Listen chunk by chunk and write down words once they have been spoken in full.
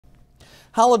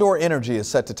Hallador Energy is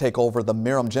set to take over the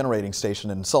Merom generating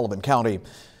station in Sullivan County.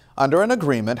 Under an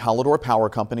agreement, Hallador Power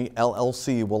Company,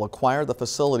 LLC, will acquire the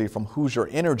facility from Hoosier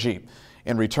Energy.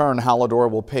 In return, Hallador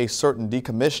will pay certain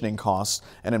decommissioning costs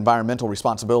and environmental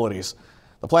responsibilities.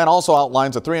 The plan also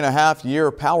outlines a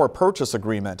 3.5-year power purchase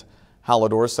agreement.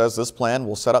 Hallador says this plan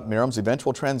will set up Merom's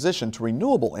eventual transition to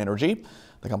renewable energy.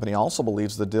 The company also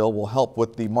believes the deal will help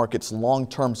with the market's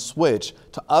long-term switch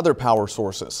to other power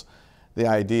sources. The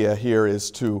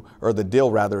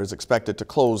deal is expected to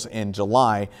close in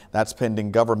July. That's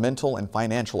pending governmental and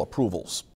financial approvals.